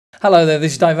Hello there,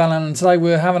 this is Dave Allen, and today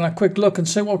we're having a quick look and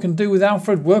see what we can do with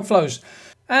Alfred workflows.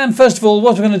 And first of all,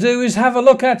 what we're going to do is have a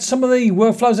look at some of the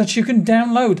workflows that you can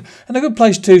download. And a good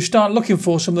place to start looking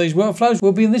for some of these workflows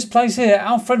will be in this place here,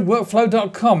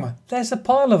 alfredworkflow.com. There's a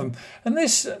pile of them. And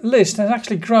this list has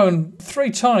actually grown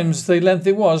 3 times the length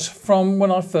it was from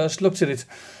when I first looked at it.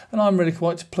 And I'm really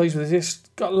quite pleased with it. It's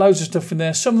got loads of stuff in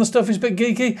there. Some of the stuff is a bit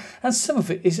geeky and some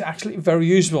of it is actually very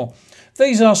useful.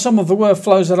 These are some of the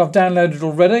workflows that I've downloaded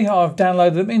already. I've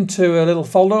downloaded them into a little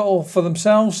folder all for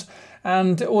themselves,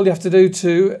 and all you have to do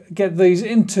to get these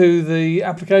into the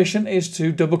application is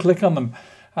to double click on them,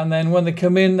 and then when they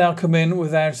come in, they'll come in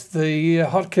without the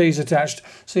hotkeys attached,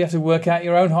 so you have to work out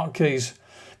your own hotkeys.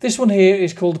 This one here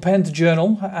is called the Pen to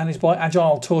Journal and it's by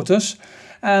Agile Tortoise,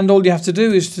 and all you have to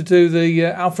do is to do the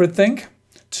Alfred thing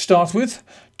to start with.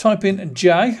 Type in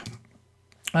J,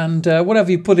 and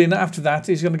whatever you put in after that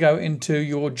is going to go into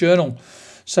your journal.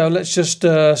 So let's just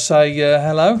say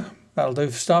hello. That'll do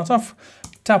for start off.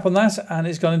 Tap on that and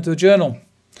it's gone into the journal.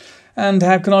 And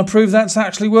how can I prove that's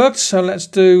actually worked? So let's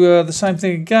do the same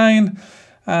thing again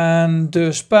and do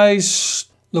a space.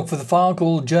 Look for the file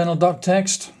called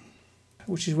journal.txt,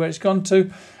 which is where it's gone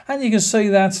to. And you can see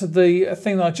that the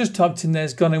thing that I just typed in there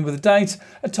has gone in with a date,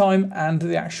 a time and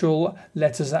the actual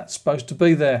letters that's supposed to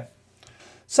be there.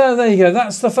 So there you go,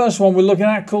 that's the first one we're looking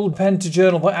at, called Pen to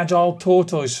Journal by Agile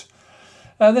Tortoise.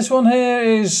 This one here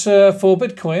is for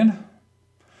Bitcoin,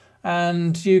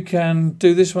 and you can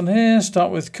do this one here.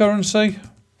 Start with currency,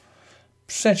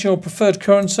 set your preferred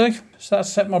currency. So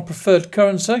that's set my preferred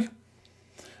currency.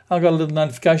 I've got a little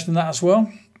notification on that as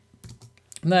well.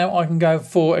 Now I can go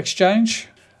for exchange,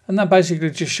 and that basically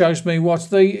just shows me what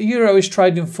the euro is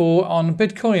trading for on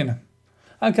Bitcoin.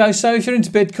 Okay, so if you're into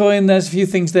Bitcoin, there's a few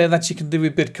things there that you can do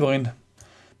with Bitcoin.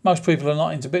 Most people are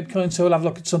not into Bitcoin, so we'll have a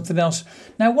look at something else.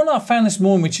 Now, one I found this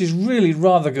morning, which is really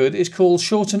rather good, is called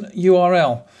Shorten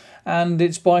URL, and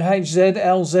it's by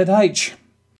HZLZH.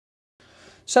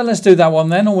 So let's do that one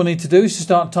then. All we need to do is to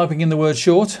start typing in the word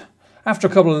short. After a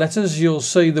couple of letters, you'll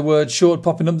see the word short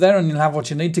popping up there, and you'll have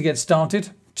what you need to get started.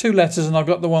 2 letters, and I've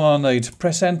got the one I need.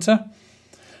 Press enter.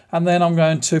 And then I'm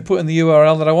going to put in the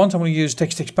URL that I want. I'm going to use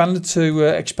Text Expander to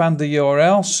expand the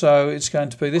URL. So it's going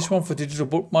to be this one for Digital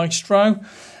Book Maestro.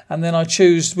 And then I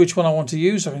choose which one I want to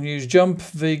use. I can use Jump,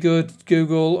 VGood,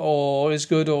 Google, or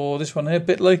IsGood, or this one here,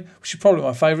 Bitly, which is probably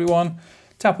my favourite one.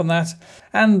 Tap on that.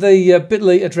 And the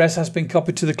Bitly address has been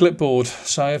copied to the clipboard.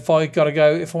 So if I want to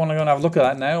go and have a look at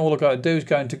that now, all I've got to do is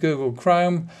go into Google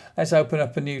Chrome. Let's open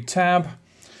up a new tab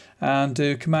and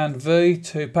do Command V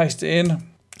to paste it in.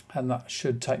 And that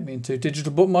should take me into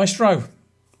Digital Book Maestro.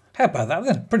 How about that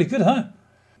then? Pretty good, huh?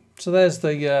 So there's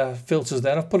the filters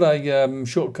there. I've put a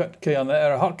shortcut key on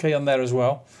there, a hotkey on there as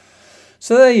well.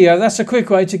 So there you go. That's a quick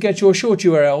way to get your short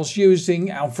URLs using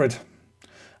Alfred.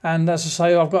 And as I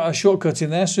say, I've got a shortcut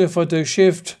in there. So if I do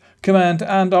Shift, Command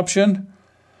and Option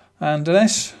and an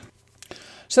S.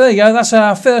 So there you go. That's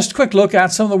our first quick look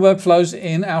at some of the workflows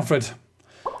in Alfred.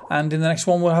 And in the next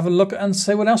one, we'll have a look and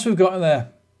see what else we've got in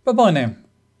there. Bye-bye now.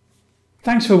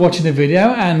 Thanks for watching the video,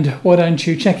 and why don't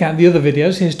you check out the other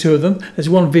videos. Here's 2 of them. There's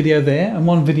one video there and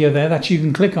one video there that you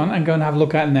can click on and go and have a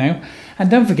look at now. And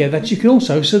don't forget that you can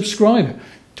also subscribe.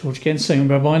 Talk to you again soon.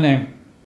 Bye bye now.